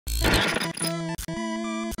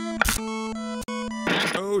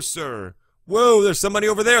No, sir. Whoa, there's somebody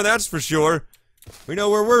over there, that's for sure. We know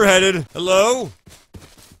where we're headed. Hello?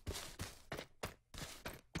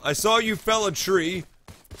 I saw you fell a tree.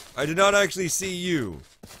 I did not actually see you.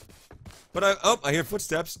 But I hear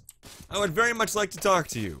footsteps. I would very much like to talk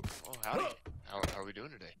to you. Oh, howdy. How are we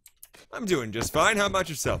doing today? I'm doing just fine. How about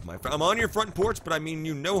yourself, my friend? I'm on your front porch, but I mean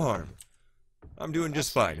you no harm. I'm doing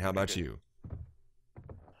just fine. How about you?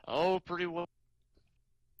 Oh, pretty well.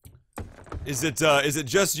 Is it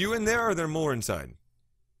just you in there, or are there more inside?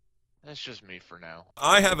 That's just me for now.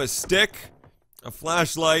 I have a stick, a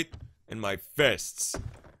flashlight, and my fists.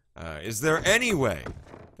 Is there any way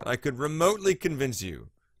that I could remotely convince you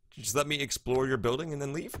to just let me explore your building and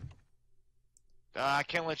then leave? I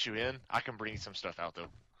can't let you in. I can bring some stuff out, though.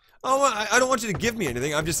 Oh, I don't want you to give me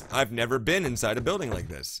anything. I've never been inside a building like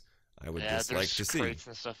this. I would just like to see. There's crates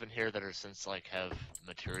and stuff in here that are have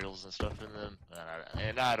materials and stuff in them,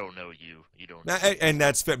 and I don't know you. You don't. And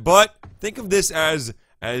that's fair. But think of this as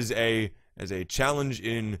a challenge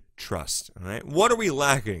in trust. All right. What are we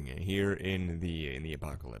lacking here in the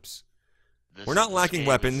apocalypse? We're not lacking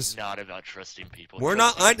weapons. It's not about trusting people. We're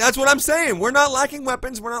not. That's what I'm saying. We're not lacking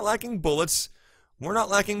weapons. We're not lacking bullets. We're not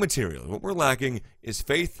lacking material. What we're lacking is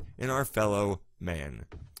faith in our fellow man.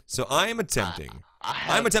 So I am attempting.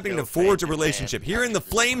 I'm attempting to forge a relationship here in the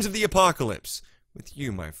flames of the apocalypse with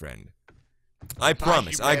you, my friend. I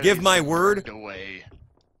promise. I give my word.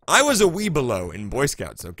 I was a weebelo in Boy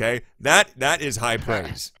Scouts, okay? That is high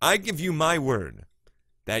praise. I give you my word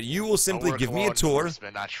that you will simply give me a tour.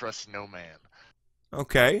 I trust no man.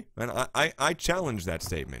 Okay, and I challenge that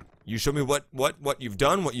statement. You show me what you've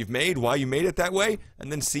done, what you've made, why you made it that way,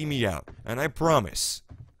 and then see me out. And I promise,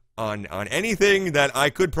 on anything that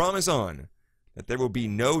I could promise on, that there will be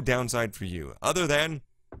no downside for you, other than,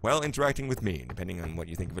 well, interacting with me. Depending on what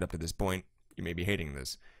you think of it up to this point, you may be hating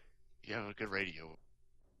this. You have a good radio.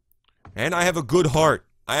 And I have a good heart.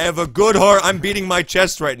 I have a good heart. I'm beating my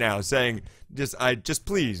chest right now, saying, just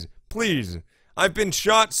please, please. I've been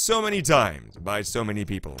shot so many times by so many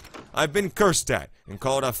people. I've been cursed at and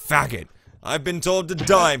called a faggot. I've been told to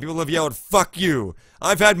die and people have yelled, fuck you.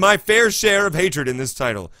 I've had my fair share of hatred in this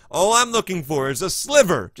title. All I'm looking for is a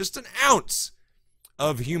sliver, just an ounce,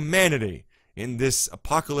 of humanity in this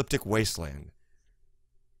apocalyptic wasteland.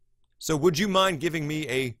 So would you mind giving me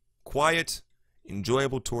a quiet,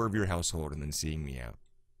 enjoyable tour of your household and then seeing me out?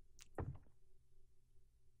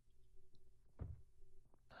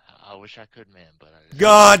 I wish I could, man, but I just...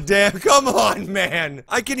 God damn, come on, man!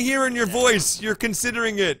 I can hear in your voice, you're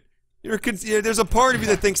considering it. There's a part of you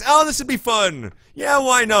that thinks, oh, this would be fun. Yeah,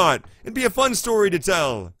 why not? It'd be a fun story to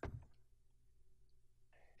tell.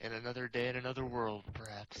 In another day, in another world,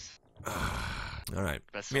 perhaps. Alright,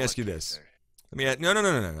 let me ask you this.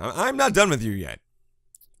 No. I'm not done with you yet.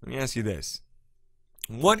 Let me ask you this.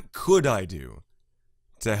 What could I do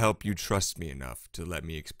to help you trust me enough to let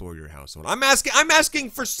me explore your household? I'm asking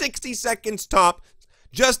for 60 seconds top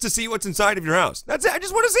just to see what's inside of your house. That's it. I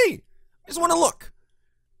just want to see. I just want to look.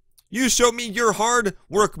 You show me your hard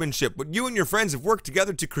workmanship, what you and your friends have worked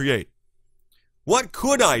together to create. What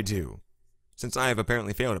could I do, since I have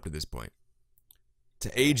apparently failed up to this point,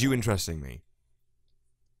 to aid you in trusting me?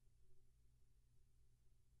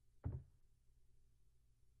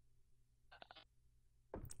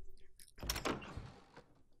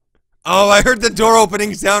 Oh, I heard the door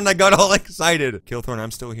opening sound and I got all excited. Killthorn, I'm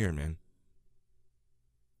still here, man.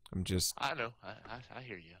 I know. I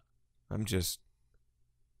hear you. I'm just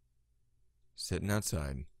sitting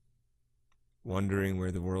outside, wondering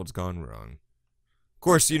where the world's gone wrong. Of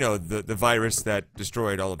course, you know, the virus that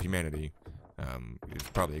destroyed all of humanity is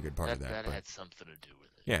probably a good part of that. That had something to do with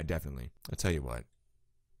it. Yeah, definitely. I'll tell you what.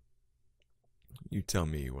 You tell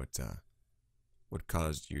me what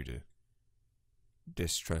caused you to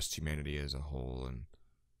distrust humanity as a whole, and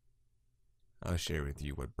I'll share with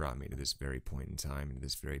you what brought me to this very point in time and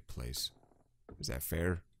this very place. Is that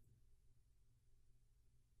fair?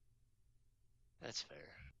 That's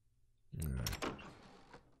fair. Alright.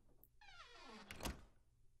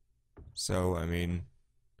 So, I mean,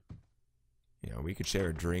 you know, we could share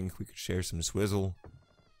a drink, we could share some swizzle,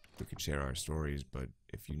 we could share our stories, but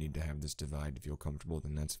if you need to have this divide to feel comfortable,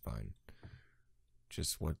 then that's fine.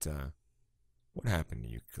 Just what happened to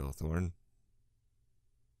you, Killthorn?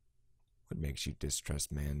 What makes you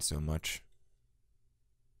distrust man so much?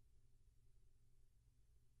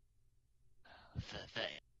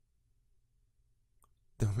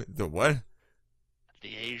 The what?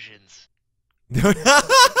 The Asians. That's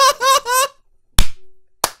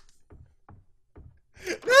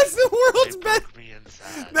the world's best.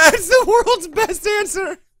 That's the world's best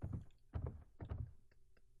answer.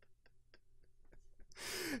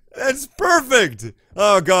 That's perfect!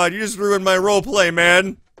 Oh god, you just ruined my roleplay,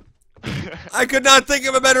 man. I could not think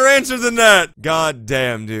of a better answer than that! God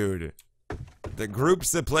damn, dude. The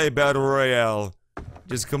groups that play Battle Royale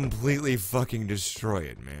just completely fucking destroy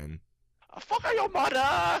it, man. Fuck your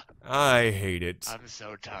mother! I hate it. I'm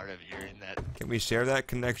so tired of hearing that. Can we share that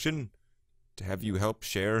connection? To have you help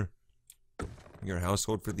share your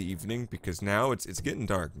household for the evening? Because now it's getting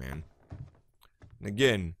dark, man. And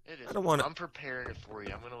again, I don't want to... I'm preparing it for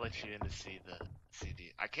you. I'm gonna let you in to see the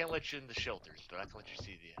CD. I can't let you in the shelters, but I can let you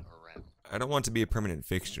see the around. I don't want to be a permanent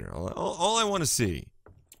fixture. All I want to see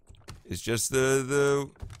is just the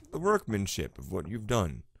workmanship of what you've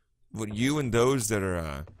done. What you and those that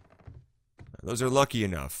are lucky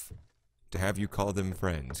enough to have you call them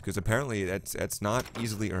friends. Because apparently that's not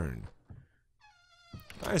easily earned.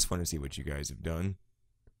 I just want to see what you guys have done.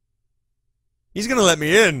 He's gonna let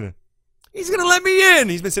me in! He's gonna let me in!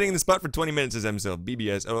 He's been sitting in the spot for 20 minutes as himself.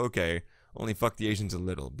 BBS. Oh, okay. Only fuck the Asians a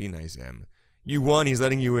little. Be nice, M. You won, he's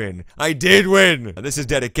letting you in. I did win! This is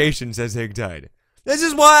dedication, says Higtide. This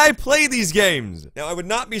is why I play these games! Now, I would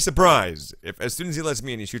not be surprised if as soon as he lets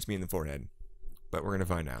me in, he shoots me in the forehead. But we're gonna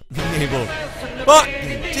find out. Fuck!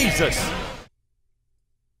 Jesus!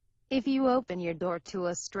 If you open your door to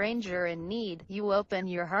a stranger in need, you open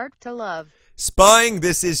your heart to love. Spying,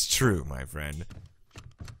 this is true, my friend.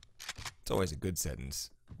 It's always a good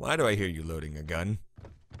sentence. Why do I hear you loading a gun?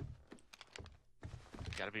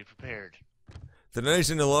 Gotta be prepared. The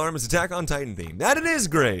Nation Alarm is Attack on Titan theme. That it is,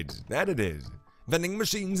 grades. That it is. Vending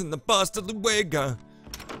machines in the Pasta Luega.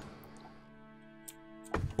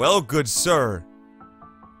 Well, good sir.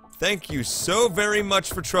 Thank you so very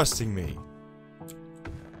much for trusting me.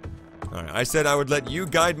 Alright, I said I would let you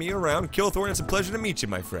guide me around. Killthorn, it's a pleasure to meet you,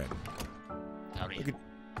 my friend. Howdy.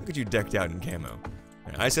 Look at you decked out in camo.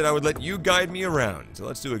 Right, I said I would let you guide me around, so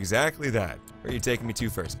let's do exactly that. Where are you taking me to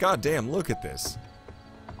first? God damn, look at this.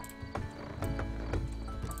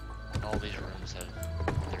 All these rooms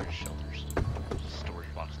have their shelters,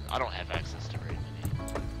 storage boxes. I don't have access to very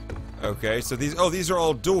many. Okay, so these are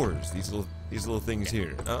all doors. These little things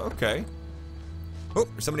here. Oh, okay. Oh,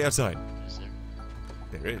 there's somebody outside. Is there?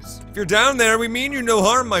 There is. If you're down there, we mean you no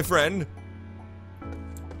harm, my friend.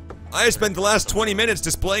 I have spent the last 20 minutes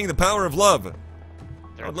displaying the power of love.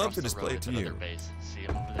 They're I'd love across to the display road it to at you. another base. See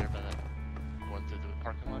them over there by that going through the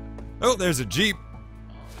parking lot? Oh, there's a Jeep.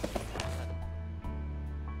 Oh,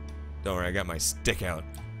 Don't worry, I got my stick out.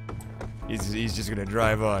 He's just gonna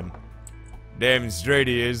drive on. Damn straight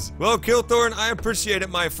he is. Well, Killthorn, I appreciate it,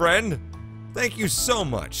 my friend. Thank you so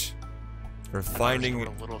much for finding...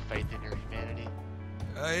 restored a little faith in your humanity.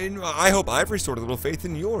 I hope I've restored a little faith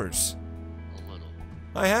in yours. A little.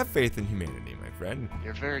 I have faith in humanity, my friend.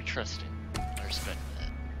 You're very trusting. I respect that.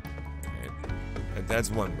 And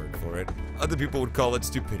that's one word for it. Other people would call it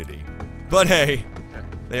stupidity. But hey,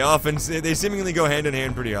 they seemingly go hand in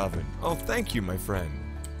hand pretty often. Oh, thank you, my friend.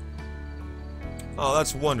 Oh,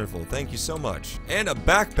 that's wonderful. Thank you so much. And a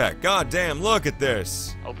backpack. God damn, look at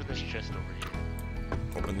this. Open this chest over here.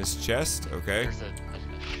 Open this chest, okay. There's a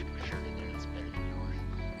shirt in there that's better than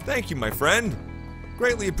yours. Thank you, my friend.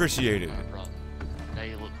 Greatly appreciated. Not a problem. Now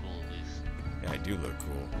you look cool at least. Yeah, I do look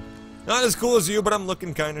cool. Not as cool as you, but I'm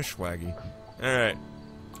looking kind of swaggy. Alright.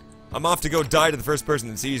 I'm off to go die to the first person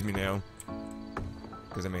that sees me now.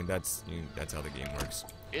 Because, I mean, that's how the game works.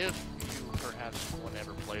 If you perhaps want to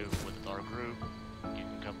ever play with our group, you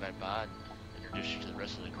can come back by and introduce you to the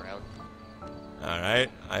rest of the crowd.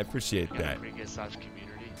 Alright, I appreciate We've got a that. pretty good sized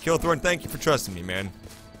community. Killthorn, thank you for trusting me, man.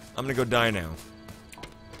 I'm gonna go die now.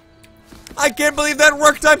 I can't believe that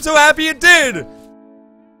worked! I'm so happy it did!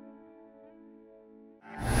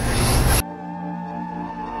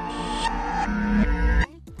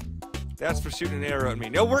 That's for shooting an arrow at me.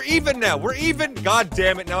 No, we're even now! We're even! God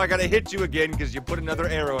damn it, now I gotta hit you again because you put another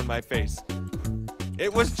arrow in my face.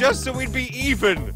 It was just so we'd be even!